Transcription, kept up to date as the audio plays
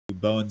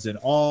Bones and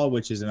All,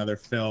 which is another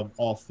film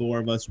all four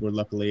of us were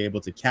luckily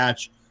able to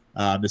catch.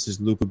 This is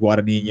Luca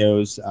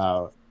Guadagnino's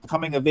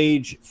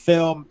coming-of-age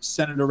film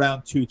centered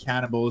around two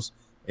cannibals.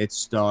 It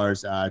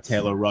stars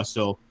Taylor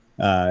Russell,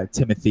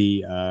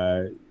 Timothy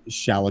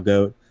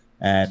Chalamet,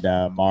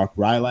 and Mark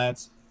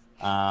Rylance.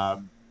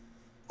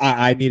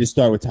 I need to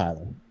start with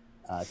Tyler.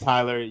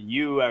 Tyler,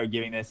 you are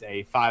giving this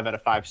a 5 out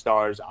of 5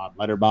 stars on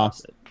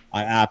Letterboxd.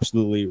 I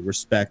absolutely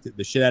respect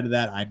the shit out of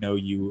that. I know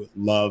you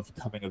love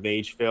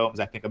coming-of-age films,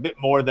 I think a bit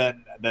more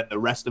than the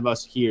rest of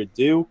us here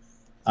do.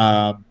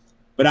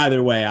 But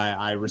either way,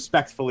 I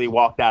respectfully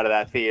walked out of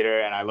that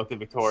theater, and I looked at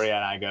Victoria,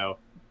 and I go,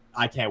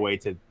 I can't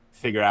wait to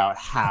figure out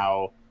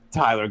how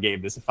Tyler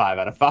gave this a 5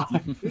 out of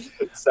 5.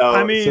 So,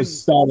 I mean, so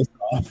start us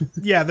off.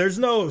 Yeah, there's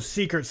no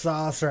secret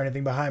sauce or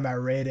anything behind my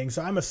rating.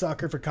 So I'm a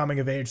sucker for coming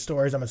of age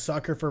stories. I'm a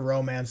sucker for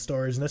romance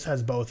stories, and this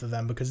has both of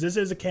them because this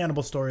is a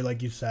cannibal story,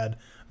 like you said.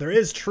 There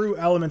is true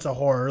elements of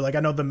horror. Like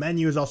I know The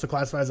Menu is also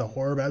classified as a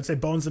horror, but I would say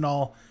Bones and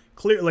All,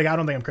 clearly, like I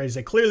don't think I'm crazy to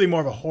say clearly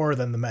more of a horror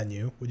than The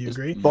Menu. Would you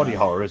agree? Body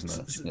horror, isn't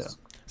it? Yeah.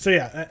 So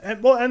yeah,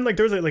 and like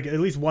there's like at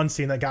least one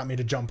scene that got me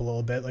to jump a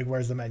little bit. Like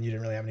whereas The Menu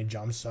didn't really have any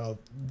jumps. So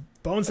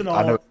Bones and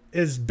All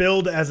is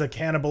billed as a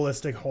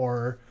cannibalistic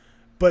horror,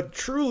 but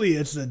truly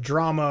it's a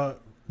drama,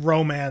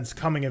 romance,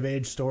 coming of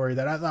age story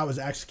that I thought was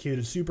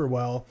executed super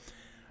well.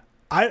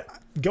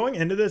 Going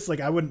into this, like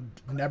I would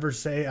never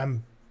say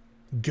I'm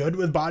good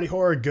with body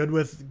horror, good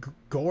with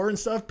gore and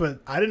stuff, but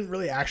I didn't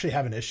really actually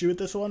have an issue with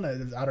this one.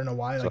 I don't know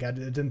why. Like it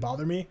didn't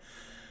bother me,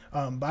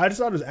 but I just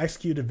thought it was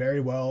executed very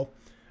well.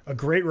 A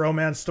great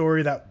romance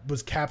story that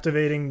was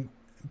captivating.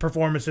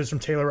 Performances from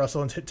Taylor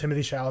Russell and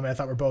Timothy Chalamet I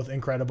thought were both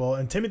incredible.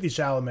 And Timothy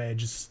Chalamet,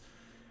 just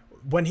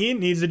when he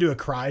needs to do a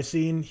cry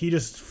scene, he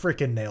just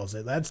freaking nails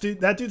it.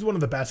 That dude's one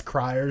of the best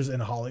criers in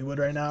Hollywood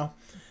right now.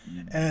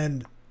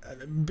 And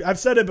I've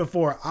said it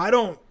before, I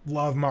don't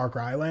love Mark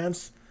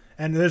Rylance.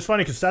 And it's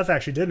funny because Seth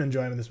actually did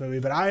enjoy him in this movie,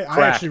 but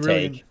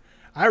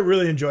I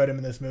really enjoyed him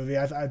in this movie.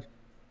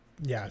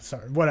 Yeah,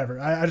 sorry, whatever.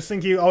 I just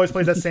think he always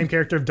plays that same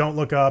character of Don't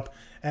Look Up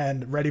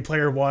and Ready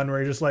Player One, where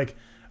you're just like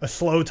a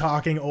slow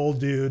talking old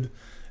dude.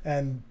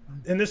 And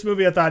in this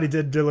movie, I thought he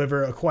did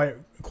deliver a quite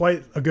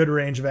a good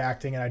range of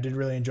acting, and I did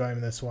really enjoy him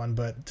in this one.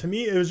 But to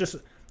me, it was just,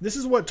 this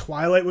is what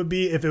Twilight would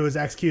be if it was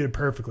executed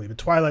perfectly. But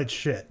Twilight's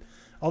shit.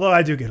 Although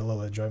I do get a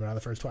little enjoyment out of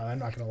the first Twilight, I'm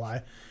not going to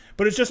lie.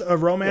 But it's just a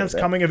romance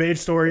coming of age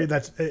story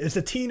it's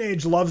a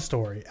teenage love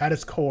story at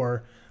its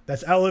core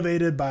that's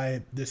elevated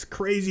by this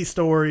crazy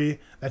story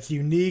that's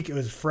unique. It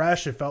was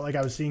fresh. It felt like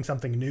I was seeing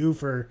something new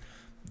for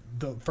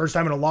the first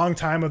time in a long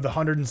time of the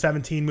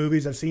 117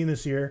 movies I've seen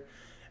this year.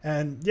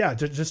 And yeah,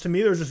 just to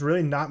me, there was just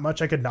really not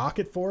much I could knock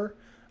it for.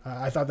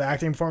 I thought the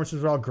acting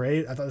performances were all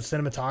great. I thought the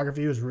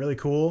cinematography was really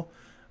cool.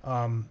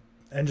 And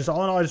just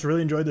all in all, I just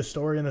really enjoyed the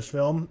story in this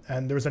film.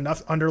 And there was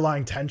enough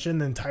underlying tension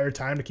the entire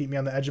time to keep me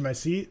on the edge of my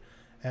seat.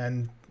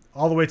 And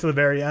all the way to the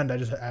very end, I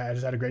just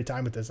had a great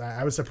time with this.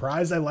 I was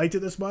surprised I liked it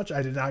this much.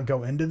 I did not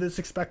go into this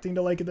expecting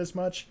to like it this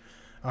much.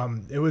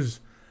 It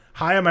was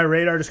high on my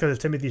radar just because of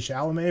Timothy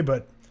Chalamet,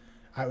 but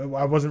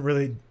I wasn't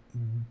really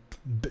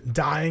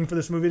dying for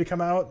this movie to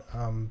come out.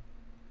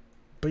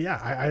 But yeah,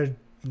 I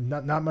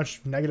not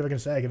much negative I can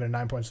say. I give it a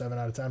 9.7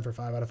 out of 10 for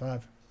 5 out of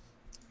 5.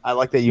 I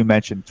like that you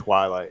mentioned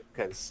Twilight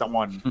because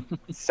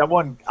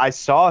I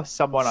saw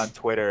someone on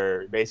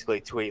Twitter basically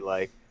tweet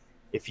like,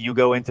 if you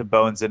go into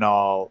Bones and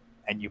All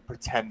and you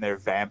pretend they're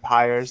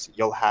vampires,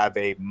 you'll have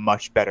a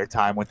much better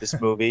time with this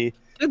movie.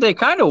 Dude, they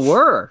kind of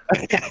were.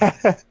 We can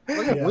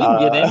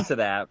get into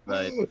that,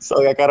 but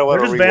so I kind of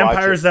want to rewatch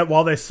vampires it. That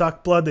while they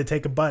suck blood, they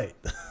take a bite.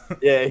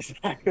 Yeah,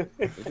 exactly.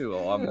 They do a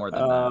lot more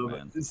than that,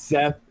 man.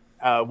 Seth,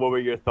 what were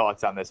your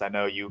thoughts on this? I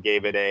know you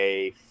gave it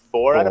a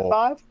 4 out of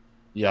 5.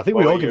 Yeah, I think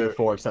we all gave it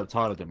 4 except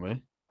Tyler, didn't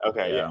we?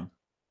 Okay,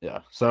 yeah.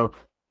 So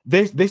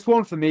this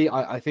one for me,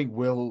 I think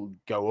will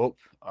go up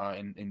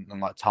in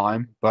like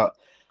time, but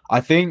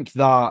I think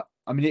that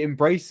it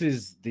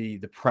embraces the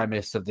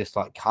premise of this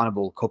like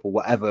cannibal couple,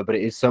 whatever, but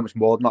it is so much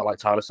more than that, like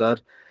Tyler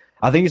said.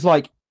 I think it's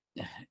like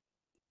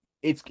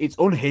it's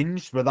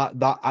unhinged, but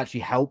that actually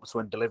helps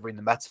when delivering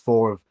the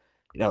metaphor of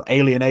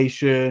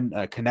alienation,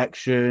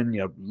 connection,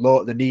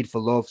 the need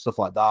for love, stuff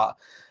like that.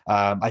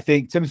 I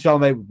think Timothée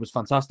Chalamet was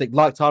fantastic.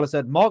 Like Tyler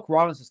said, Mark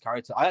Rylance's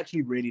character, I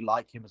actually really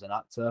like him as an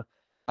actor.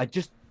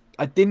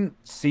 I didn't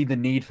see the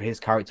need for his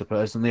character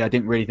personally. I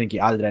didn't really think he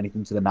added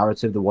anything to the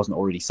narrative that wasn't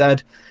already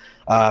said.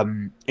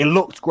 It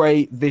looked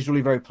great,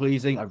 visually very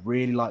pleasing. I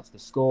really liked the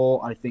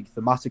score. I think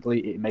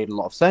thematically it made a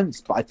lot of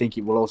sense, but I think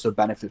it will also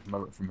benefit from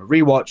a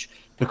rewatch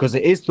because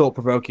it is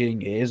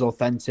thought-provoking, it is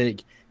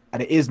authentic,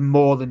 and it is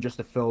more than just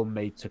a film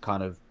made to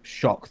kind of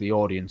shock the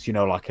audience,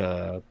 like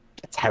a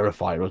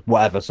Terrifier or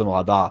whatever, something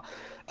like that.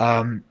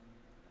 And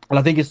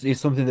I think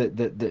it's something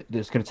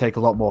that's going to take a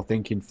lot more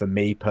thinking for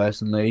me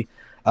personally.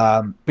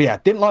 But yeah,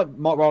 didn't like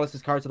Mark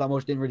Rylance's character that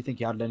much. Didn't really think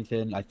he added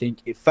anything. I think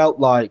it felt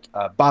like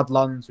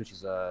Badlands, which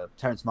is a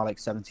Terrence Malick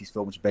 70s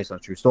film, which is based on a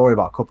true story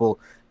about a couple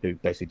who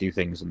basically do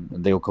things and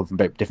they all come from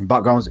different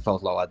backgrounds. It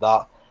felt a lot like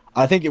that.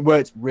 I think it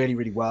worked really,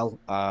 really well.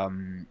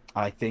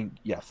 I think,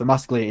 yeah,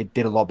 thematically, it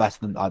did a lot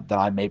better than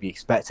I maybe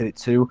expected it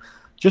to.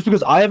 Just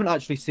because I haven't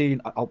actually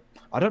seen,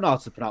 I don't know how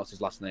to pronounce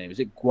his last name. Is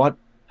it Guad?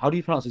 How do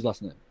you pronounce his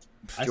last name?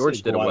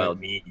 George did a well.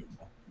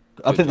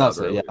 I think that's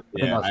it.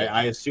 Yeah,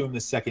 I assume the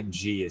second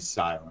G is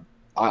silent.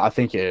 I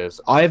think it is.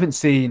 I don't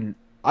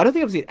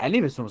think I've seen any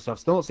of his stuff. I've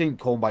still not seen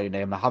Call by Your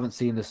Name. I haven't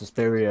seen the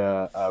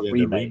Suspiria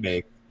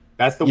remake.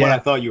 That's the one I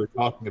thought you were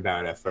talking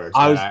about at first.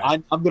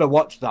 I'm gonna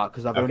watch that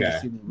because I've only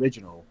seen the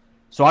original,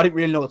 so I didn't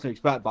really know what to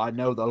expect. But I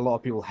know that a lot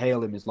of people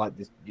hail him as like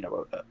this,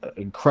 an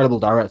incredible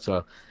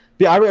director.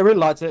 But yeah, I really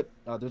liked it.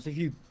 There's a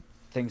few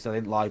things I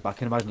didn't like, but I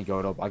can imagine it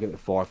going up. I give it a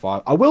 4 or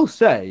 5. I will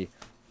say,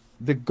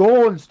 the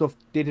gore and stuff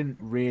didn't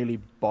really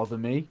bother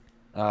me.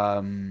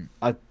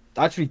 I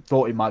actually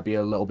thought it might be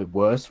a little bit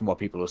worse from what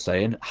people are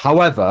saying.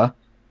 However,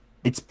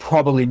 it's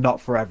probably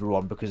not for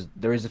everyone because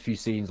there is a few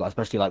scenes, like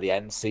especially like the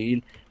end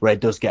scene, where it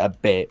does get a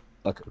bit,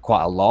 like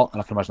quite a lot,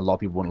 and I can imagine a lot of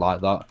people wouldn't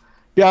like that. But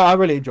yeah, I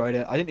really enjoyed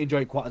it. I didn't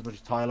enjoy it quite as much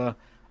as Tyler,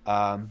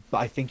 but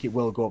I think it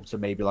will go up to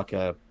maybe like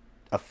a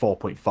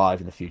 4.5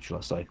 in the future,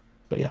 let's say.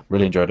 But yeah,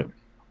 really enjoyed it.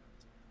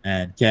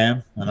 And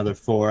Cam, another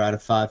 4 out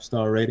of 5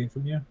 star rating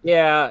from you?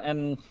 Yeah,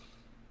 and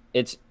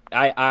it's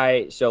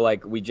so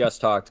like we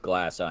just talked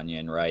Glass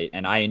Onion, right?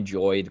 And I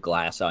enjoyed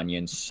Glass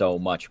Onion so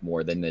much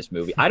more than this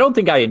movie. I don't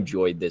think I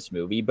enjoyed this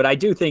movie, but I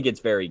do think it's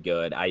very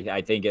good.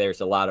 I think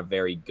there's a lot of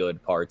very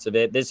good parts of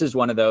it. This is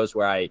one of those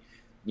where I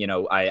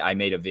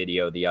made a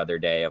video the other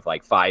day of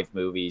like 5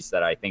 movies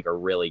that I think are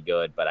really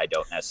good, but I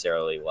don't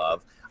necessarily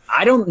love.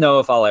 I don't know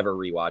if I'll ever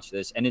rewatch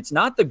this, and it's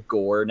not the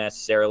gore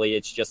necessarily.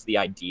 It's just the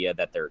idea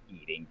that they're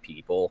eating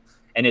people,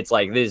 and it's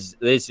like this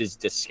is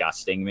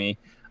disgusting me.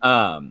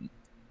 And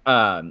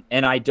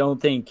I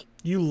don't think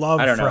you love.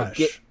 I don't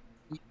Fresh.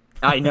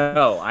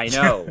 know. I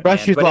know.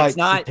 Fresh man, is but like it's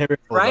not.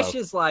 Fresh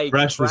Is like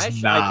Fresh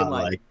was not I can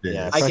like this.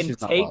 Yeah, I Fresh can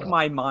is not take like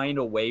my mind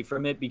away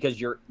from it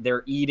because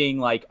they're eating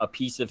like a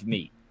piece of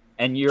meat,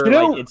 and you're You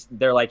know- like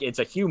they're like it's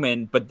a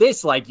human, but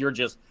this like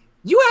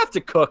you have to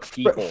cook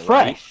people, Fresh.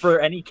 right? For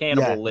any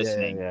cannibal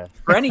listening. Yeah.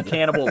 For any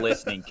cannibal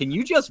listening, can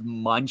you just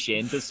munch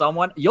into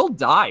someone? You'll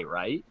die,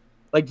 right?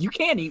 Like you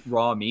can't eat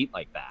raw meat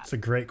like that. It's a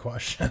great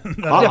question.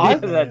 I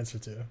That's the answer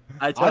to.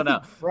 I don't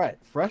know.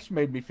 Fresh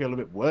made me feel a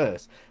bit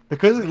worse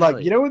because like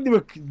Really? when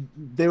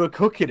they were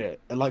cooking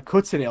it and like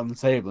cutting it on the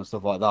table and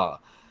stuff like that.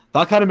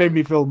 That kind of made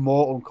me feel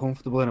more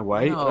uncomfortable in a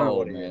way. I don't know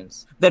what it man.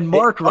 is. Then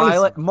Mark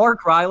honestly-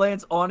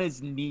 Rylance on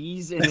his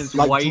knees in his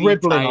Like whitey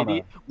dribbling on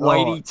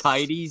her.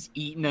 tighties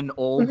eating an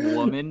old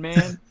woman,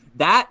 man.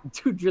 That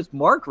dude, just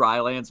Mark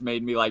Rylance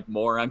made me like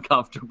more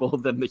uncomfortable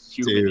than the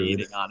human Dude.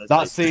 eating. Honestly,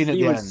 That scene at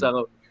he the was end.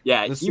 so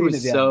yeah, The he scene was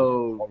at the end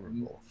so was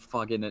horrible.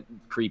 fucking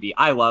creepy.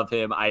 I love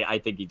him. I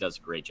think he does a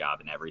great job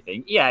in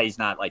everything. Yeah, he's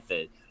not like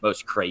the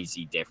most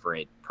crazy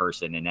different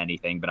person in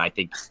anything, but I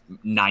think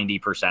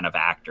 90% of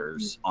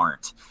actors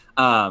aren't.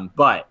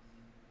 But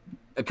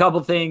a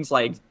couple things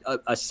like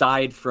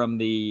aside from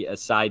the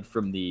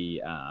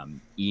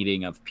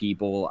eating of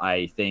people,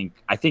 I think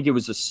it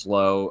was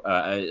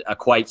a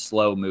quite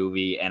slow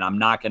movie, and I'm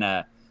not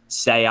gonna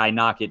say I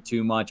knock it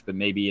too much, but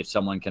maybe if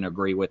someone can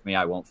agree with me,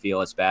 I won't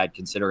feel as bad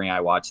considering I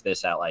watched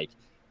this at like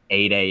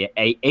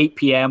 8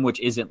 p.m., which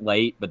isn't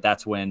late, but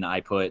that's when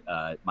I put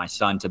my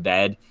son to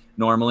bed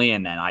normally,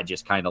 and then I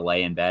just kind of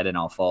lay in bed and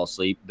I'll fall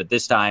asleep. But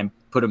this time,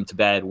 put him to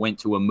bed, went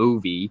to a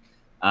movie,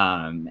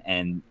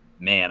 and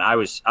man, I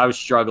was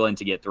struggling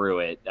to get through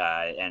it,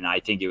 and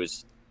I think it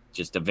was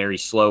just a very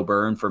slow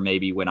burn for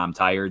maybe when I'm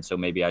tired, so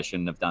maybe I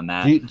shouldn't have done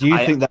that. Do you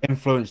think that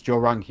influenced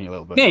your ranking a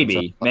little bit?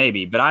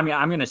 Maybe, but I'm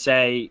gonna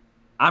say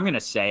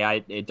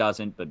it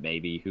doesn't, but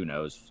maybe, who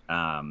knows?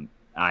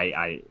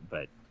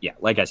 But yeah,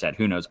 like I said,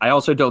 who knows? I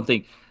also don't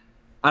think,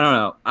 I don't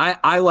know.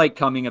 I like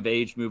coming of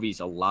age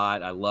movies a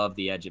lot. I love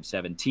The Edge of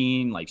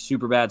 17. Like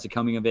Superbad's a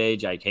coming of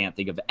age. I can't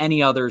think of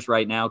any others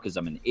right now because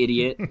I'm an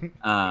idiot.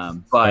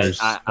 But Ferris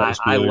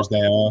Bueller's Day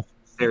Off.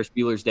 Ferris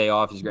Bueller's Day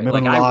Off is great.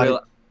 Moonlight.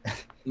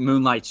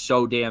 Moonlight's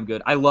so damn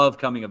good. I love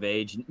coming of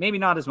age. Maybe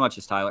not as much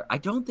as Tyler. I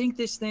don't think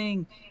this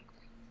thing,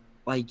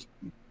 like,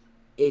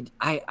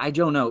 I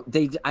don't know.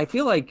 I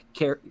feel like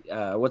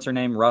what's her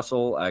name?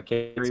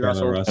 Carrie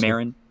Russell.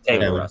 Marin.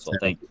 Taylor Russell.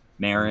 Thank you,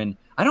 Marin.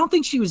 I don't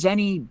think she was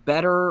any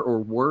better or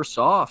worse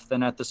off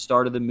than at the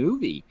start of the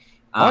movie.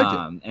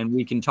 And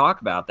we can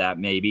talk about that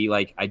maybe.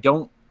 Like, I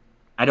don't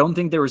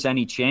think there was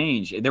any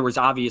change. There was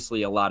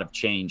obviously a lot of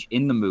change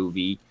in the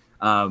movie,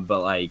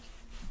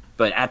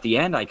 but at the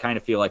end, I kind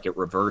of feel like it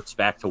reverts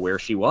back to where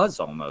she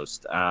was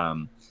almost.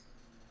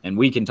 And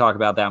we can talk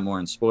about that more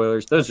in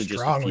spoilers. Those are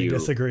just strongly a few.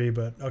 disagree,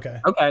 but okay.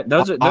 Okay,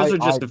 those are just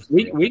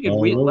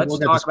let's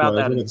talk about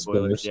that in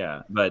spoilers. spoilers.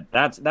 Yeah, but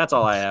that's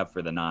all I have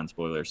for the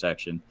non-spoiler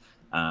section.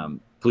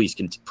 Please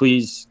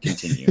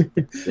continue.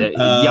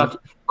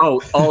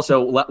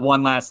 Also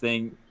one last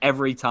thing.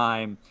 Every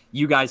time,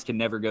 you guys can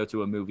never go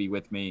to a movie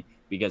with me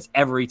because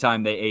every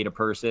time they ate a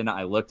person,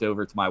 I looked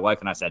over to my wife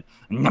and I said,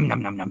 "Nom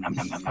nom nom nom nom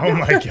nom nom." Oh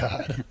my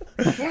god,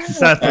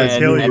 Seth, please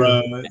kill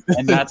you.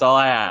 And that's all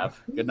I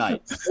have. Good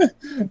night.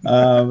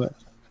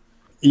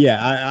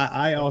 Yeah,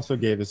 I also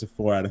gave this a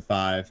 4 out of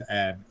 5,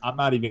 and I'm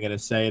not even gonna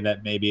say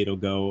that maybe it'll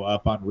go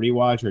up on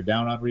rewatch or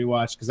down on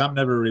rewatch because I'm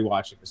never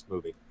rewatching this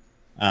movie.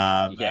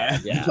 Yeah.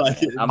 Like,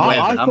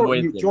 I thought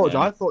with you, you, George.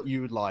 man. I thought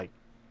you would like.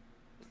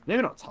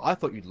 Maybe not. I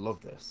thought you'd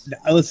love this.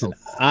 listen,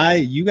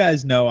 you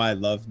guys know I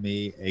love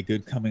me a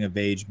good coming of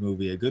age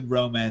movie, a good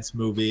romance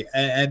movie,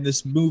 and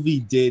this movie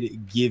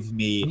did give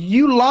me.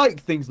 You like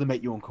things that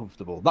make you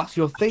uncomfortable. That's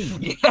your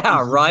thing.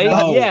 Yeah, right.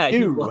 No, yeah, he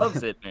dude.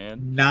 loves it,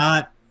 man.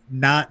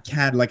 Not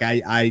kind like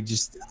I'm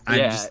just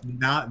Yeah.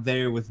 not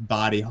there with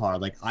body horror.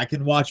 Like I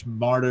can watch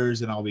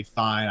Martyrs and I'll be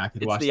fine. I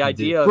could It's watch the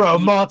idea, Bro,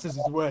 of Martyrs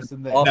is worse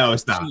than this. No,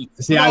 it's not.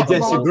 See, I Martyrs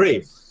disagree.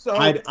 is so-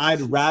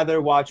 I'd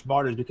rather watch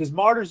Martyrs because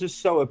Martyrs is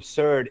so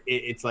absurd.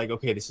 It's like,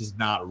 okay, this is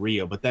not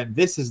real. But then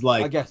this is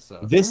like, I guess so.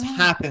 this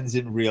happens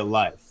in real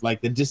life.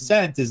 Like the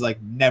descent is like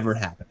never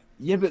happening.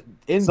 Yeah, but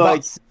in So,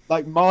 that,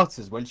 like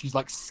Martyrs, when she's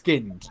like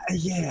skinned,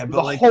 Yeah, the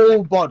but like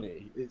whole body.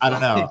 I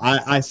don't know.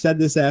 I said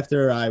this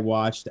after I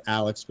watched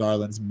Alex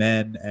Garland's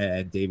Men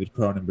and David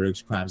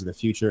Cronenberg's Crimes of the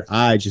Future.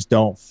 I just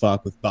don't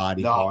fuck with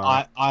body No,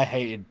 horror. I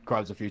hated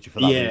Crimes of the Future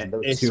for that Yeah, reason. There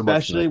was too much in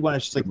especially it. when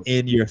it's just like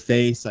in your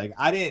face. Like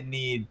I didn't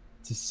need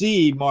to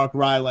see Mark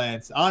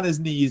Rylance on his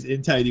knees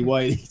in tidy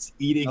whities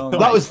eating. Oh That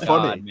my was God,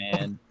 funny.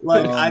 man.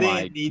 Like Oh I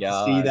my didn't need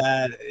God. to see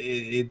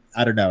that.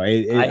 I don't know.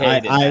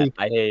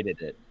 I hated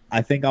it.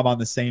 I think I'm on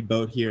the same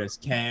boat here as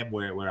Cam,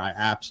 where I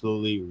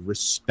absolutely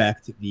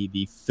respect the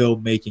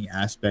filmmaking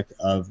aspect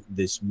of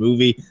this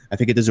movie. I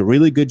think it does a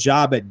really good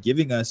job at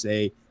giving us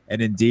an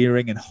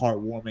endearing and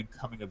heartwarming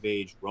coming of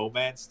age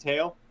romance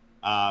tale.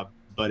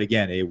 But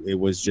again, it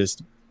was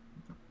just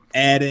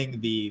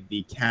adding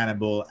the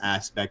cannibal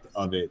aspect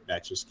of it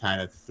that just kind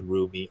of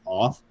threw me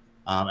off.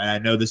 And I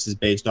know this is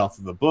based off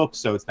of a book,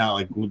 so it's not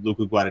like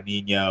Luca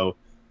Guadagnino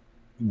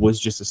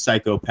was just a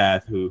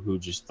psychopath who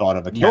just thought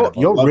of a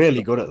cannibal. You're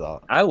really good at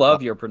that. I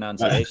love your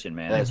pronunciation,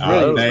 man. It's It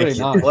really, thank really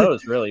you. nice.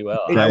 flows really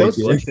well. It Thank does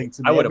you. something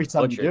to me I would every have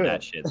time you do butchered that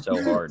it. shit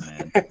so hard,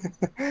 man.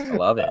 I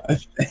love it.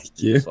 Thank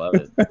you. Just love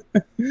it.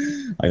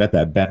 I got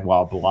that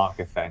Benoit Blanc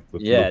effect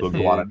with Yeah, Luca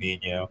dude.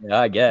 Guadagnino. Yeah,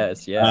 I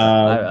guess.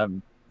 Yeah.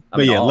 I'm But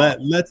in yeah, awe.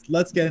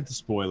 let's get into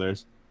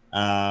spoilers.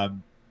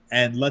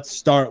 And let's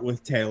start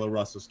with Taylor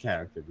Russell's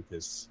character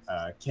because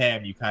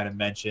Cam, you kind of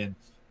mentioned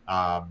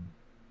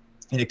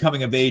in a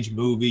coming of age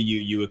movie,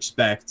 you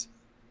expect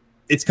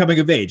it's coming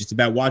of age. It's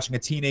about watching a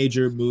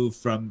teenager move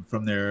from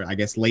their, I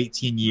guess, late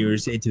teen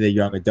years into their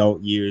young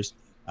adult years,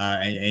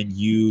 and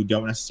you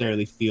don't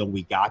necessarily feel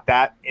we got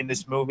that in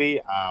this movie.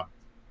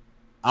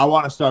 I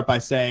want to start by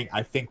saying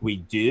I think we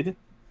did.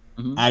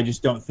 Mhm. I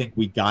just don't think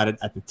we got it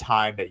at the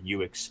time that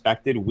you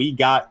expected. We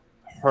got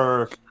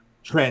her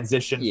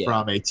transition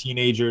from a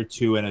teenager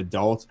to an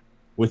adult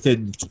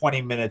within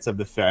 20 minutes of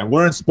the film.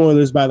 We're in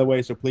spoilers, by the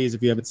way, so please,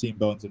 if you haven't seen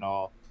Bones and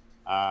All,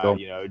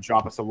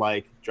 drop us a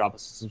like, drop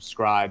us a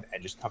subscribe,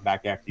 and just come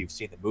back after you've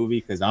seen the movie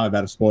because I'm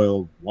about to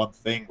spoil one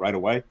thing right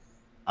away.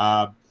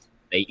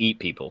 They eat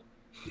people.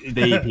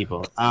 They eat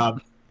people.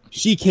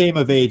 She came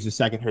of age the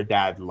second her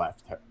dad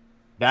left her.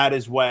 That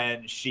is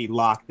when she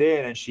locked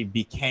in and she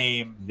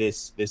became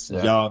this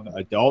young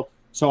adult.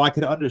 So I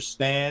could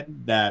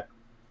understand that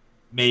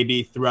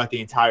maybe throughout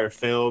the entire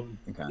film,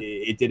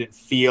 it didn't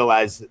feel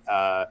as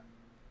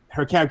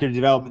her character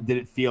development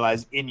didn't feel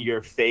as in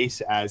your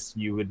face as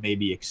you would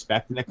maybe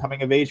expect in a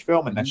coming of age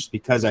film. And that's just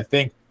because I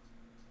think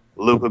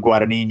Luca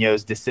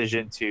Guadagnino's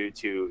decision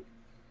to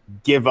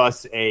give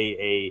us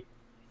a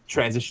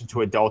transition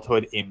to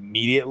adulthood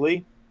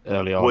immediately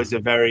Early on. was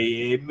it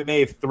may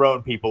have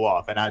thrown people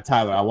off. And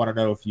Tyler, I want to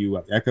know if you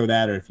echo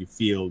that or if you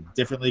feel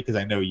differently, because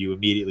I know you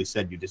immediately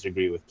said you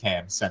disagree with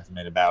Cam's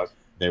sentiment about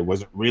there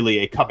wasn't really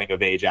a coming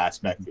of age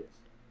aspect here.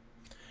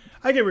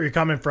 I get where you're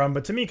coming from,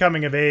 but to me,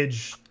 coming of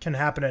age can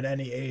happen at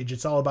any age.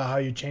 It's all about how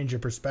you change your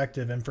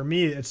perspective. And for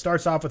me, it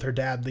starts off with her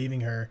dad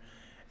leaving her,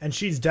 and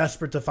she's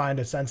desperate to find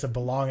a sense of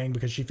belonging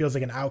because she feels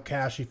like an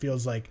outcast. She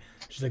feels like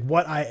she's like,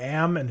 what I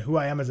am and who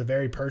I am as a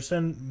very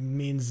person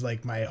means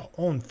like my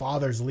own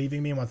father's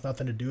leaving me and wants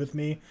nothing to do with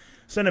me.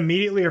 So then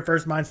immediately her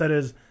first mindset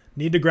is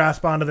need to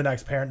grasp onto the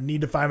next parent,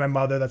 need to find my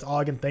mother. That's all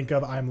I can think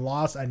of. I'm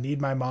lost. I need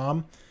my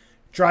mom.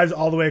 Drives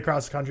all the way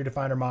across the country to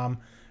find her mom.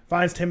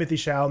 Finds Timothée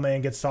Chalamet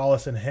and gets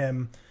solace in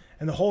him.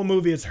 And the whole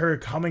movie is her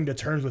coming to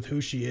terms with who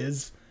she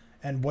is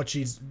and what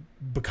she's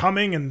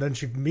becoming. And then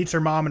she meets her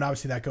mom, and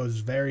obviously that goes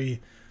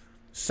very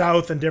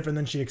south and different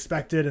than she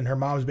expected. And her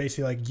mom's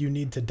basically like, you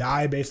need to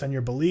die based on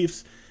your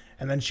beliefs.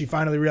 And then she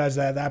finally realized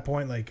that at that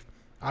point, like,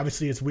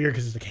 obviously it's weird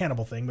because it's a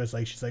cannibal thing, but it's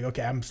like, she's like,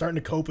 okay, I'm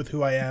starting to cope with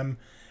who I am.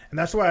 And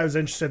that's why I was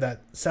interested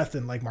that Seth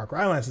didn't like Mark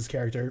Rylance's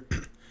character.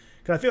 Because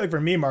I feel like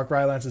for me, Mark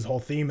Rylance's whole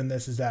theme in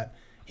this is that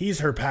he's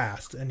her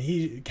past, and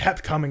he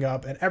kept coming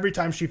up, and every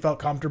time she felt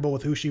comfortable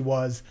with who she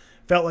was,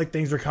 felt like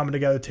things were coming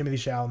together, Timothée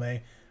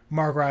Chalamet,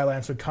 Mark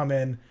Rylance would come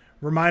in,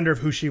 remind her of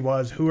who she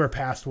was, who her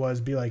past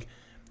was, be like,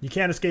 you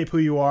can't escape who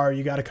you are,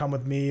 you got to come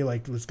with me,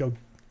 like, let's go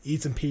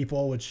eat some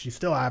people, which she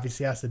still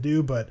obviously has to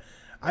do, but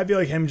I feel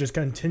like him just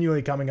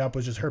continually coming up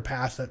was just her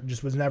past that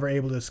just was never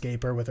able to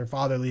escape her, with her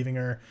father leaving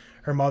her,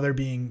 her mother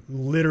being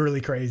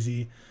literally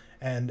crazy,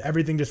 and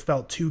everything just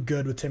felt too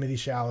good with Timothée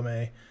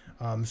Chalamet.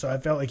 So I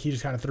felt like he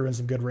just kind of threw in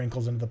some good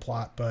wrinkles into the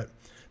plot. But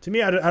to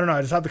me, I don't know.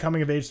 I just thought the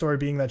coming of age story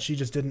being that she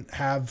just didn't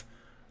have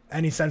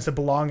any sense of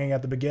belonging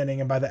at the beginning,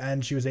 and by the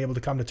end, she was able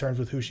to come to terms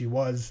with who she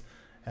was.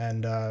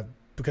 And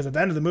because at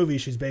the end of the movie,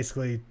 she's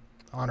basically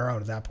on her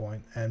own at that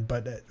point.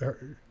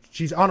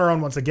 She's on her own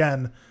once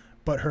again,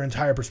 but her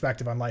entire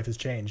perspective on life has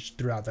changed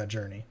throughout that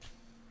journey.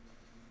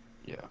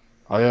 Yeah,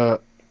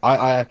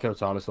 I echo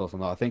Tyler's thoughts on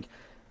that.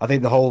 I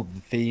think the whole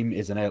theme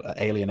is an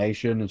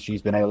alienation, and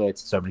she's been alienated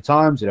so many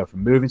times,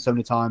 from moving so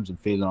many times and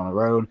feeling on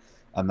her own.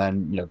 And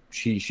then,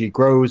 she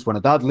grows when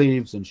her dad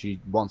leaves, and she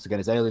once again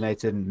is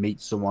alienated and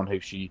meets someone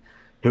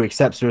who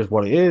accepts her as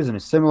what it is and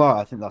is similar.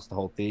 I think that's the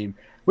whole theme.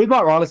 With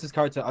Mark Rylance'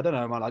 character, I don't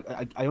know, man.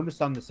 I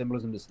understand the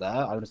symbolism that's there.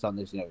 I understand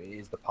this, it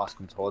is the past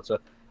coming towards her.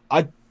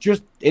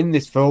 In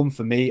this film,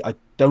 for me, I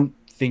don't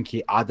think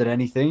he added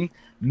anything.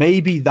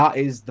 Maybe that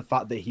is the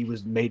fact that he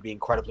was made me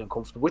incredibly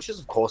uncomfortable, which is,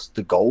 of course,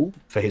 the goal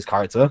for his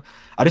character.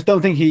 I just don't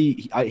think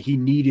he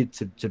needed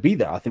to be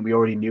there. I think we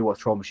already knew what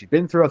trauma she'd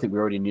been through. I think we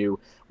already knew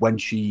when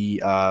she,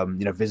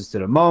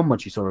 visited her mom, when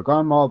she saw her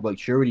grandma. Like,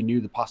 she already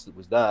knew the past that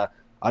was there.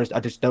 I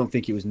just don't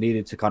think it was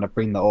needed to kind of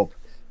bring that up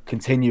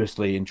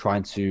continuously and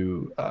trying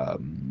to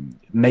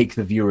make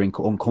the viewer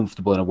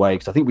uncomfortable in a way,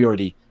 because I think we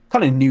already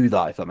kind of knew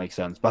that, if that makes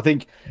sense. But I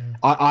think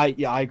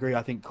I agree.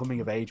 I think coming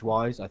of age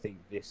wise, I think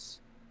this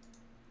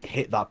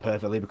hit that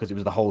perfectly, because it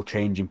was the whole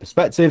change in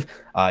perspective,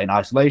 in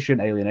isolation,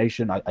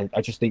 alienation.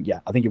 I just think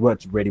I think it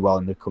worked really well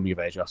in the coming of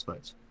age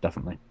aspect,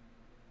 definitely.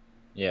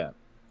 Yeah.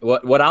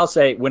 What I'll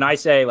say when I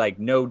say like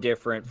no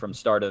different from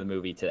start of the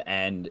movie to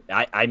end,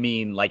 I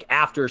mean like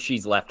after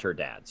she's left her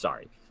dad.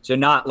 Sorry. So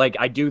not like,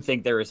 I do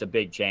think there is a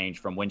big change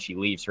from when she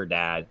leaves her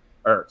dad,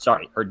 or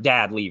sorry, her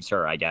dad leaves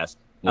her, I guess,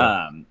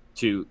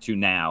 to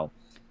now,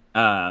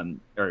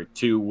 or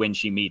to when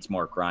she meets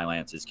Mark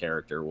Rylance's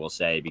character, we'll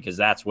say, because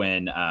that's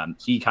when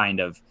he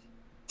kind of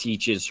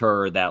teaches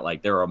her that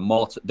like there are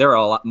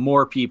a lot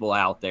more people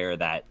out there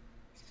that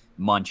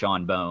munch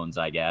on bones,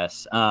 I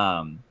guess.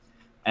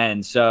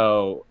 And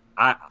so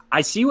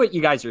I see what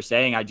you guys are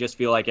saying. I just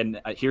feel like, and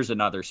here's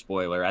another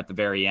spoiler, at the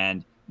very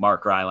end,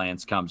 Mark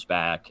Rylance comes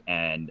back,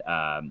 and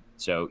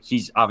so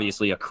he's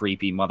obviously a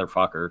creepy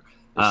motherfucker.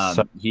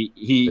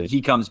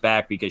 He comes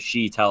back because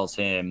she tells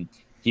him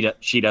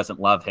she doesn't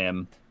love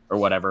him or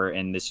whatever,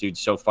 and this dude's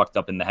so fucked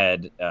up in the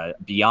head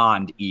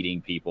beyond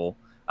eating people.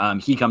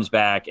 He comes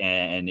back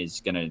and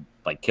is gonna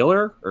like kill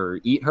her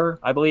or eat her,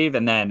 I believe,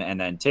 and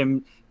then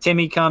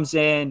Timmy comes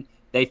in.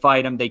 They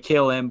fight him, they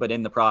kill him, but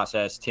in the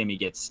process, Timmy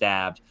gets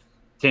stabbed.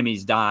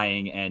 Timmy's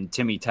dying, and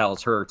Timmy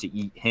tells her to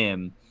eat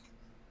him.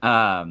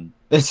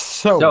 It's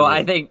so weird.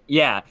 I think,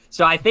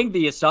 So I think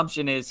the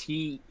assumption is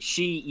she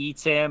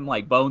eats him,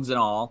 like bones and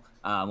all,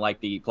 like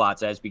the plot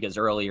says, because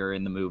earlier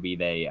in the movie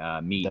they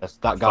meet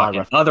that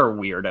guy other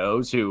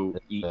weirdos who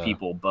eat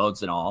people,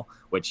 bones and all,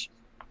 which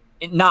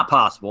not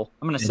possible.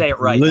 I'm going to say it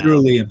right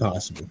literally now.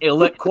 Impossible.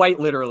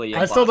 Quite literally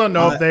impossible. I still don't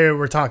know if they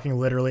were talking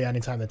literally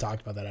anytime they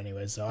talked about that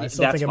anyway, so I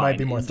still think it might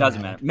be more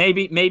doesn't matter.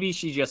 Maybe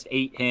she just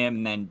ate him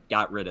and then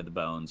got rid of the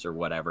bones or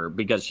whatever,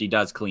 because she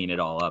does clean it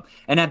all up.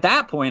 And at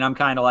that point, I'm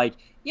kind of like,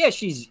 yeah,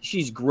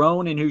 she's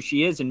grown in who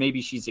she is, and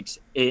maybe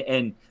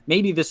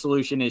maybe the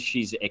solution is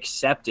she's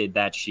accepted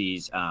that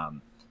she's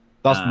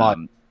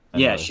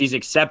she's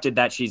accepted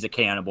that she's a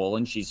cannibal,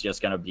 and she's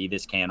just going to be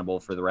this cannibal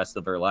for the rest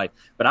of her life.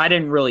 But I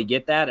didn't really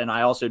get that, and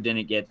I also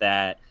didn't get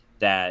that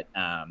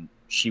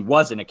she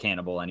wasn't a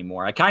cannibal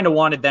anymore. I kind of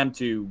wanted them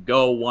to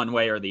go one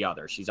way or the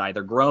other. She's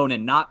either grown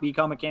and not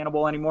become a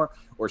cannibal anymore,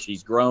 or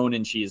she's grown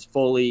and she is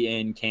fully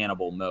in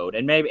cannibal mode.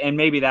 And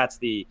maybe that's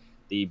the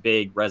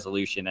big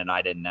resolution, and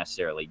I didn't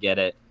necessarily get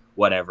it.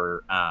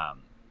 Whatever.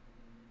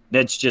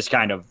 That's just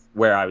kind of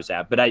where I was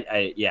at. But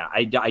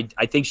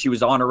I think she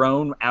was on her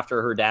own after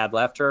her dad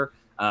left her,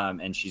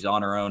 and she's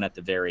on her own at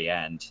the very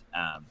end.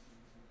 I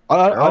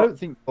don't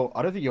think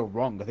you're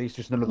wrong. I think it's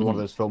just another one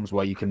of those films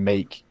where you can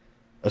make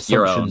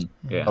assumptions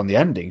on the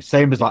ending.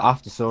 Same as like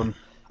After Sun.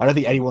 I don't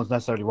think anyone's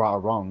necessarily right or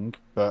wrong,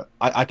 but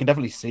I can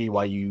definitely see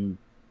why you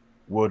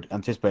would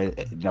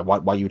anticipate,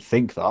 why you would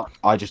think that.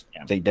 I just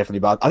think definitely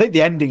bad. I think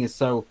the ending is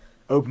so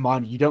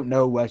open-minded. You don't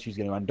know where she's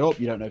going to end up.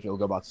 You don't know if it'll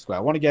go back to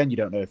square one again. You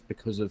don't know if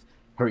because of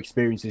her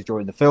experiences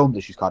during the film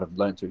that she's kind of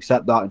learned to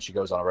accept that, and she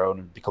goes on her own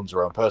and becomes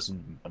her own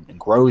person and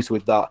grows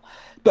with that.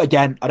 But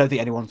again, I don't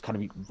think anyone's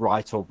kind of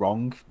right or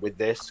wrong with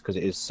this, because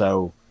it is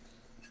so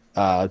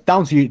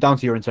down to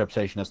your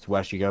interpretation as to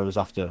where she goes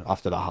after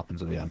that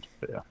happens at the end.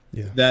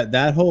 But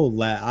that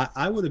whole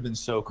I would have been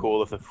so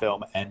cool if the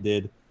film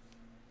ended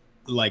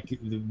like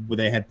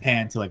they had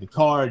panned to like a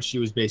card. She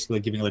was basically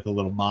giving like a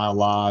little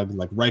monologue,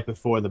 like right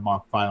before the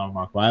Mark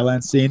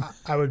Rylance scene.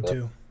 I would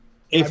too.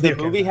 If the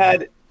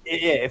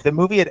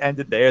movie had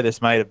ended there,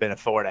 this might have been a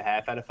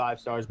 4.5 out of 5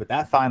 stars. But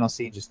that final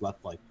scene just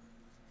left like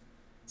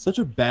such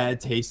a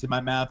bad taste in my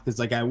mouth, because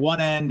like at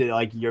one end,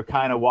 like you're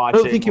kind of watching.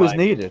 I don't think it was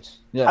needed.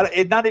 Yeah,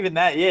 not even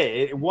that.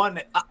 Yeah,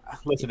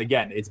 listen,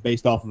 again, it's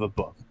based off of a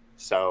book,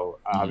 so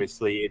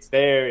obviously it's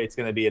there. It's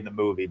going to be in the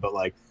movie, but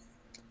like,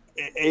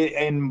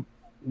 and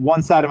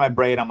one side of my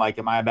brain, I'm like,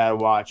 am I about to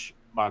watch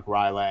Mark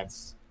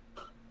Rylance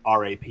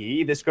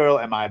R.A.P. this girl?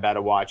 Am I about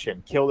to watch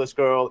him kill this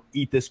girl,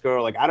 eat this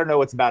girl? Like, I don't know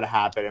what's about to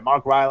happen. And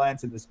Mark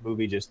Rylance in this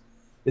movie this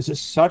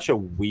is such a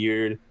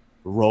weird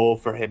role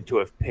for him to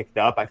have picked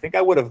up. I think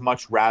I would have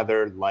much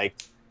rather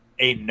liked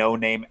a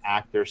no-name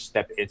actor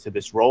step into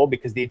this role,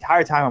 because the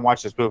entire time I'm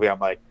watching this movie, I'm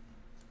like,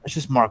 it's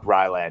just Mark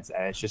Rylance,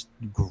 and it's just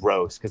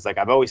gross. Because like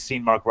I've always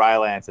seen Mark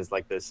Rylance as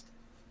like this,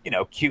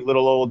 cute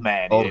little old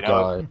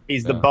man.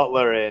 He's the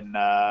butler in,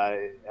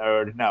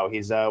 or no,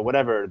 he's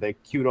whatever, the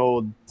cute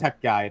old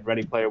tech guy in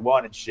Ready Player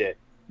One and shit.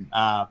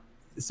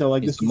 So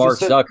like he's this was Mark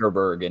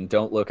Zuckerberg and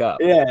Don't Look Up.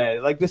 Yeah,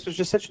 like this was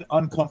just such an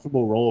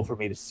uncomfortable role for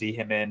me to see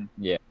him in.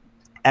 Yeah,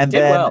 and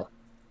then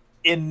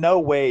in no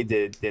way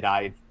did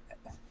I.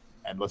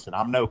 And listen,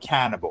 I'm no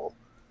cannibal,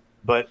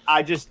 but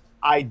I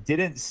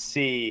didn't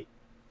see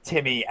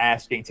Timmy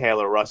asking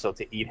Taylor Russell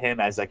to eat him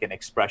as like an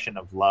expression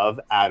of love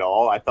at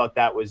all. I thought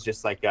that was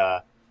just like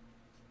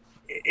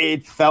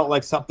it felt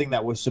like something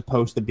that was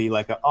supposed to be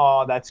like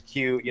oh, that's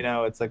cute,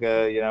 it's like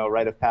a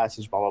rite of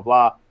passage, blah blah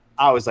blah.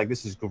 I was like,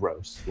 this is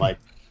gross. Like,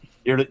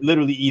 you're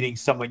literally eating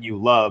someone you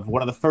love.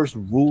 One of the first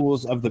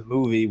rules of the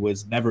movie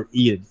was never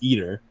eat an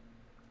eater.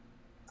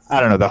 I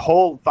don't know. The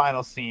whole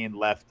final scene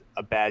left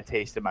a bad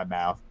taste in my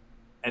mouth.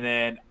 And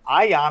then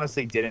I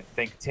honestly didn't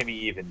think Timmy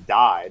even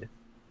died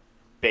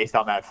based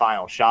on that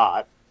final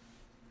shot.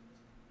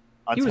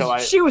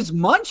 She was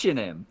munching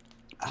him.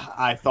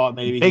 I thought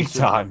maybe big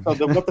time.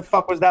 So what the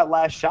fuck was that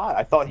last shot?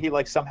 I thought he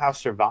like somehow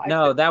survived.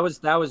 No, that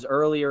was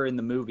earlier in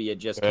the movie. It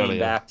just came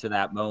back to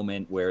that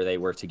moment where they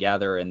were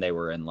together and they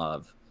were in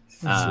love.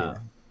 That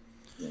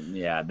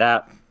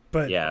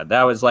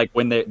was like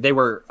when they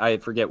were. I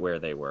forget where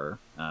they were,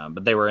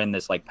 but they were in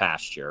this like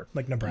pasture,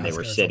 like Nebraska. And they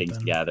were sitting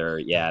together,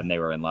 and they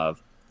were in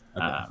love.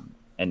 Okay.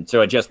 And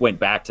so it just went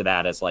back to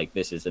that as like,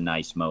 this is a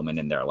nice moment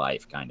in their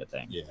life kind of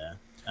thing. Yeah.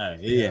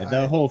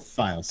 The whole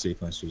final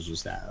sequence was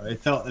just that. It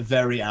felt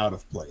very out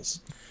of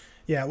place.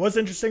 Yeah, what's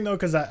interesting though,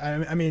 because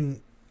I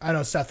mean, I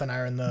know Seth and I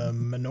are in the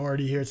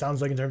minority here. It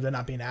sounds like in terms of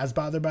not being as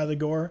bothered by the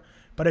gore,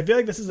 but I feel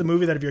like this is a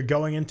movie that if you're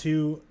going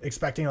into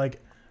expecting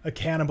like a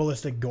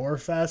cannibalistic gore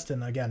fest,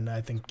 and again, I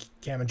think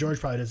Cam and George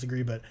probably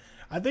disagree, but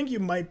I think you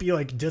might be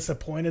like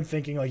disappointed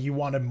thinking like you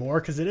wanted more,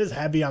 because it is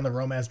heavy on the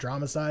romance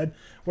drama side.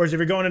 Whereas if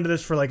you're going into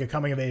this for like a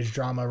coming of age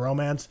drama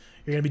romance,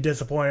 you're going to be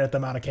disappointed at the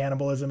amount of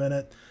cannibalism in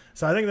it.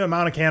 So I think the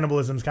amount of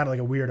cannibalism is kind of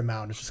like a weird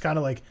amount. It's just kind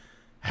of like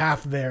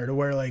half there, to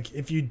where like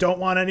if you don't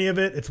want any of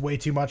it, it's way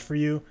too much for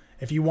you.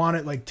 If you want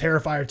it like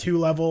Terrifier 2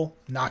 level,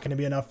 not going to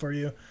be enough for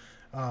you.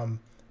 But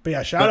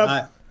yeah, shout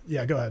out.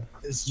 Yeah, go ahead.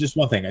 It's just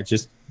one thing. I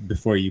just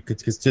before you could,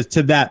 because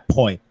to that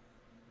point,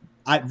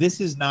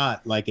 this is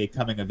not like a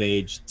coming of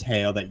age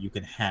tale that you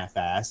can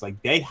half-ass.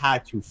 Like they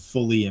had to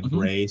fully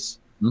embrace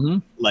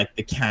like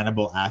the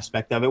cannibal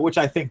aspect of it, which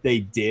I think they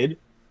did.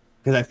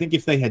 Because I think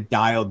if they had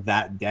dialed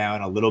that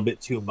down a little bit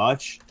too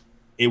much,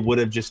 it would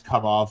have just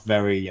come off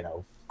very,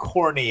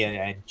 corny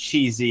and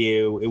cheesy.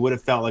 It would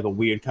have felt like a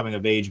weird coming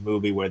of age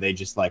movie where they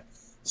just like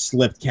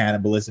slipped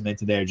cannibalism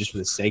into there just for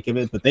the sake of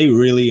it. But they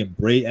really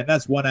embrace, and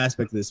that's one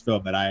aspect of this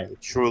film that I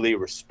truly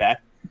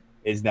respect,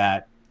 is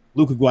that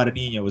Luca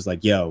Guadagnino was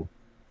like, yo,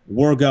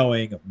 we're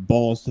going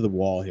balls to the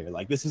wall here.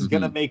 Like, this is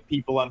going to make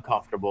people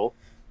uncomfortable.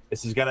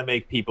 This is going to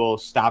make people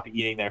stop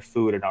eating their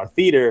food in our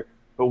theater,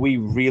 but we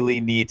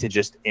really need to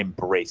just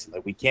embrace it.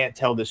 Like, we can't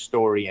tell this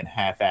story and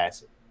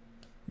half-ass it.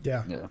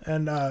 Yeah.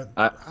 And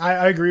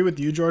I agree with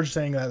you, George,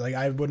 saying that like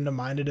I wouldn't have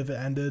minded if it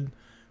ended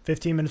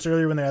 15 minutes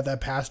earlier when they're at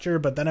that pasture.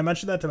 But then I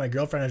mentioned that to my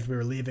girlfriend as we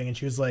were leaving, and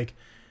she was like,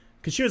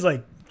 because she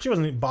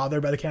wasn't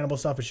bothered by the cannibal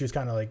stuff, but she was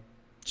kind of like,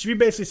 she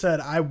basically said,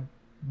 I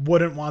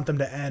wouldn't want them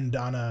to end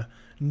on a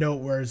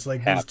note where it's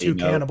like these two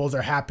cannibals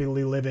are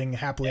happily living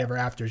happily ever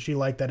after. She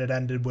liked that it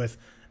ended with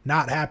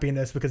not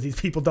happiness, because these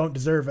people don't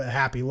deserve a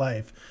happy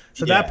life.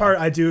 So that part,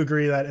 I do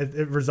agree that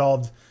it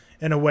resolved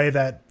in a way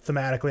that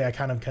thematically I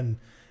kind of can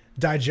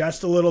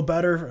digest a little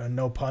better,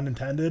 no pun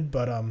intended.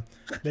 But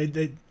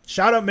they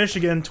shout out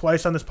Michigan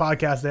twice on this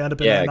podcast. They end up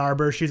in Ann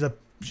Arbor. She's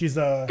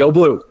a go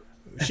blue.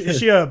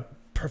 She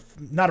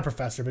not a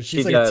professor, but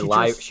she's like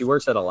a she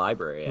works at a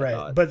library,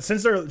 right? But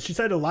since she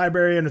said a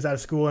library and is at a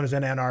school and is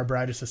in Ann Arbor,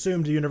 I just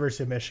assumed the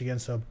University of Michigan.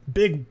 So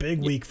big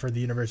week for the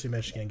University of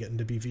Michigan, getting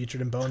to be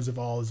featured in Bones of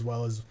All as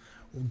well as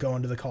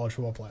going to the college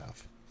football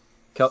playoff.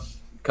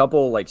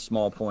 Couple like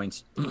small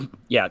points.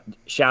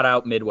 Shout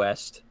out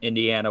Midwest.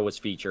 Indiana was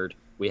featured.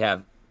 We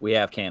have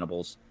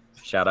cannibals.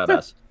 Shout out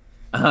us.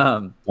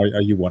 Are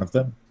you one of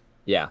them?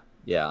 Yeah,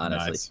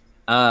 honestly.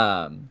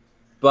 Nice.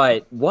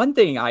 But one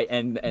thing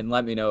and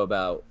let me know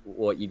about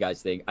what you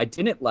guys think. I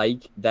didn't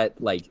like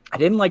that. Like, I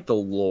didn't like the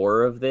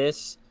lore of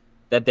this,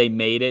 that they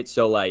made it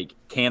so like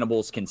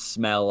cannibals can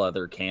smell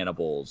other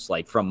cannibals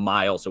like from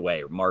miles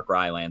away. Mark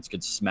Rylance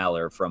could smell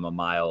her from a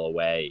mile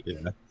away.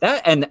 Yeah.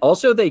 That, and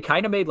also they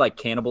kind of made like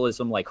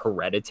cannibalism like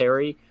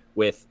hereditary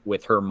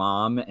with her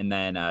mom, and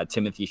then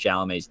Timothy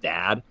Chalamet's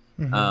dad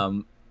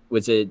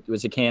was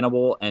a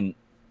cannibal, and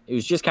it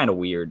was just kind of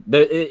weird.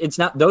 It's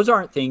not; those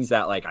aren't things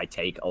that like I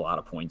take a lot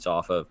of points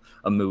off of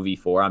a movie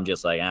for. I'm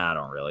just like, I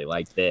don't really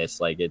like this.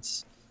 Like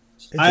it's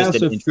I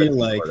also feel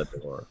like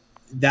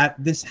that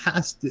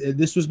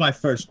this was my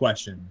first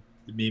question.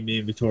 Me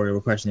and Victoria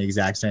were questioning the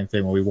exact same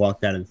thing when we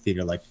walked out of the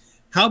theater. Like,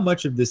 how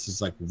much of this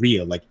is like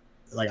real? Like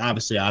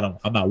obviously I'm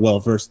not well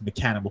versed in the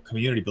cannibal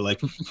community, but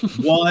like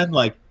one,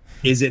 like,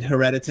 is it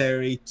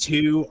hereditary?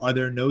 Two, are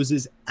their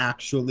noses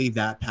actually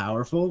that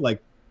powerful?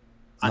 Like,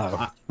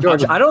 no.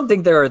 George, I don't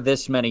think there are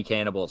this many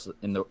cannibals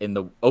in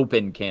the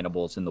open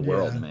cannibals in the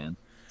world, man.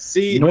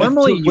 See,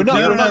 normally we're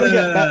not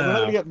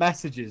going to get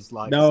messages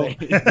like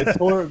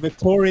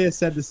Victoria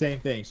said the same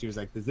thing. She was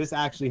like, "Does this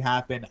actually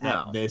happen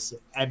at this?"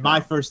 And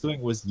my first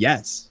thing was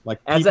yes. Like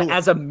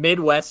as a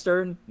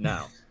Midwestern,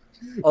 no.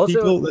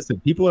 Also,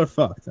 people are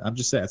fucked. I'm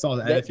just saying. It's all.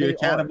 And if you're a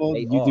cannibal,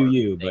 you do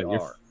you, but you're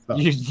fucked.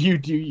 You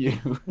do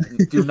you.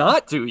 Do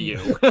not do you.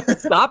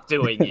 Stop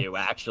doing you.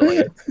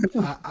 Actually,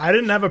 I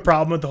didn't have a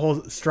problem with the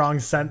whole strong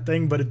scent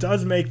thing, but it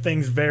does make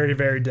things very,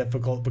 very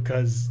difficult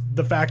because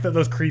the fact that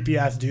those creepy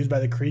ass dudes by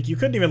the creek, you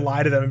couldn't even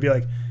lie to them and be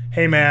like,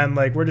 "Hey man,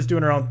 like we're just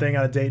doing our own thing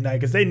on a date night,"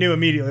 because they knew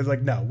immediately.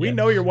 Like, no, we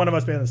know you're one of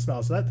us based on the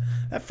smell, so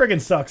that friggin'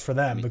 sucks for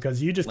them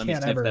because you just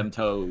can't ever them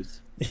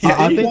toes. Yeah,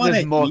 I think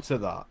there's more to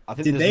that.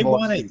 Did they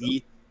want to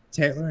eat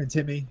Taylor and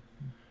Timmy?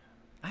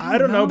 I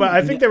don't know, but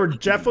I think they were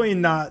definitely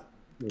not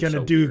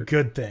gonna do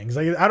good things.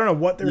 Like, I don't know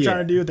what they were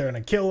trying to do. They're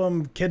gonna kill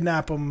him,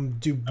 kidnap him,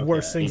 do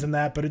worse things than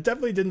that. But it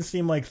definitely didn't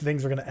seem like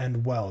things were gonna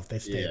end well if they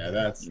stayed. Yeah,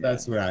 that's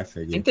what I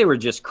figured. I think they were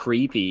just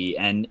creepy,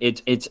 and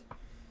it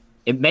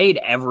made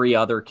every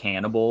other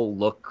cannibal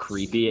look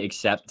creepy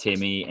except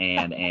Timmy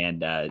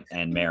and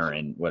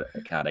Marin.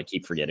 God, I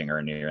keep forgetting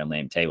her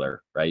name.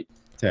 Taylor, right?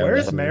 Where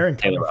is Marin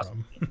coming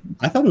from?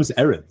 I thought it was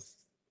Erin.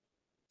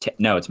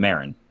 No, it's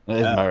Marin. It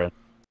is Marin.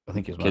 I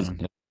think it's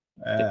Marin.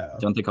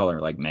 Don't they call her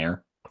like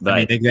Mare? But,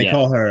 I mean, they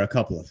call her a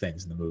couple of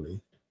things in the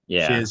movie.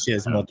 Yeah, she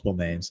has multiple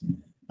names.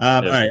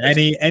 All right.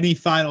 Any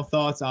final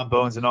thoughts on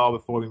Bones and All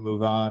before we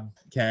move on?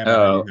 Cam,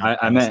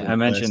 I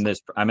mentioned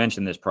this. I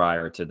mentioned this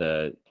prior to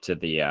the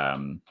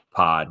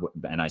pod,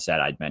 and I said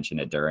I'd mention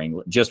it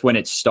during just when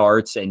it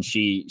starts. And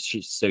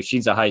she's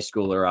a high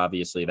schooler,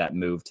 obviously, that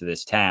moved to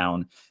this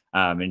town,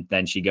 and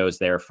then she goes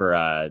there for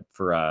a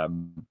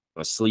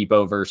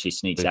sleepover. She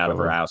sneaks out of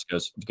her house,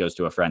 goes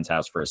to a friend's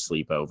house for a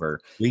sleepover.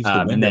 Leaves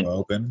the window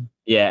open.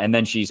 Yeah, and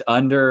then she's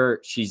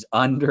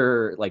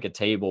under like a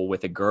table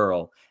with a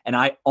girl, and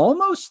I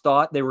almost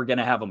thought they were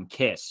gonna have them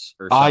kiss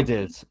or something. I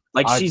did.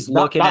 Like she's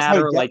looking at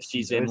her like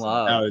she's in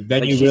love. No,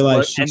 then you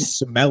realize she's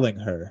smelling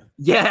her.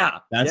 Yeah,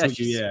 that's what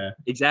you. Yeah,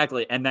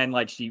 exactly. And then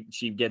like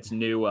she gets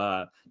new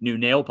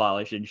nail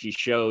polish, and she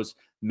shows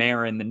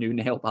Marin the new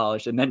nail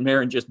polish, and then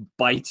Marin just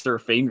bites her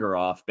finger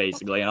off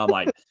basically, and I'm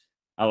like.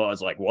 I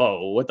was like,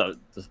 "Whoa, what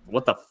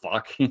the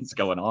fuck is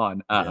going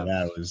on?"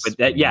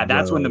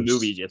 That's when the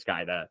movie just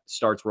kind of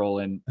starts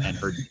rolling. And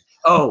her.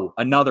 Oh,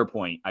 another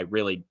point I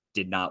really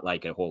did not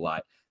like a whole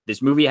lot.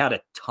 This movie had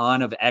a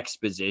ton of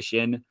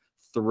exposition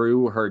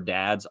through her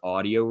dad's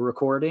audio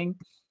recording,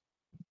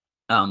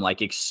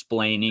 like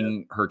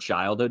explaining her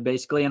childhood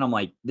basically. And I'm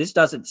like, this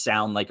doesn't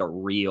sound like a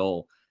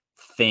real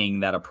thing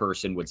that a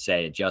person would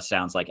say. It just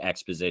sounds like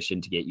exposition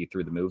to get you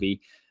through the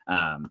movie.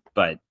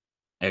 But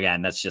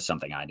again, that's just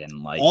something I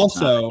didn't like.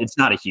 Also, it's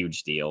not a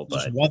huge deal.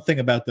 But just one thing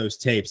about those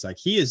tapes, like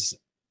he is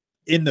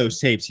in those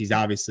tapes, he's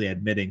obviously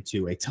admitting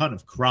to a ton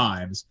of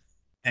crimes,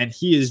 and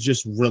he is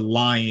just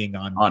relying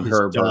on his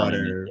her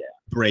daughter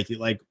breaking.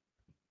 Like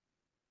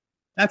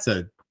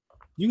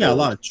you got a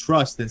lot of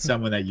trust in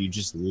someone that you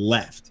just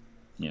left.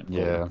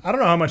 Yeah. I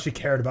don't know how much he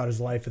cared about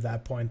his life at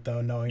that point,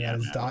 though, knowing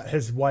that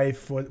his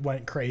wife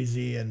went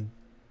crazy and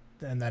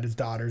that his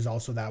daughter's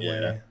also that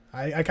way.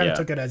 I kind of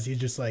took it as he's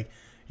just like,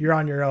 you're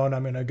on your own.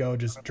 I'm going to go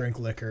just drink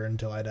liquor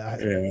until I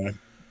die.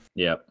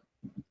 Yeah.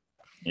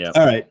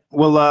 All right.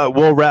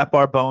 We'll wrap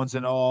our Bones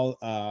and All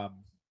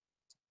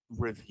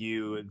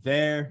review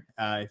there.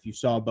 If you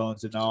saw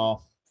Bones and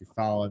All, if you're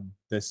following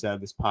this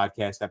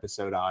podcast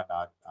episode on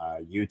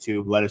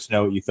YouTube, let us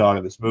know what you thought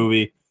of this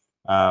movie.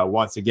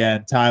 Once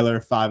again, Tyler,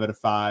 5 out of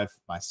 5.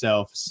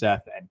 Myself,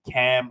 Seth, and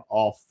Cam,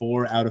 all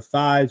 4 out of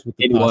 5s. With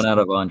 81 out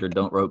of 100.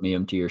 Don't rope me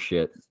into your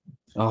shit.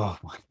 Oh,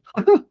 my.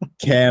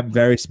 Cam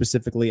very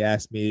specifically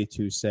asked me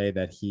to say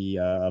that he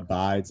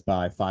abides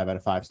by 5 out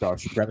of 5 star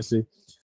supremacy.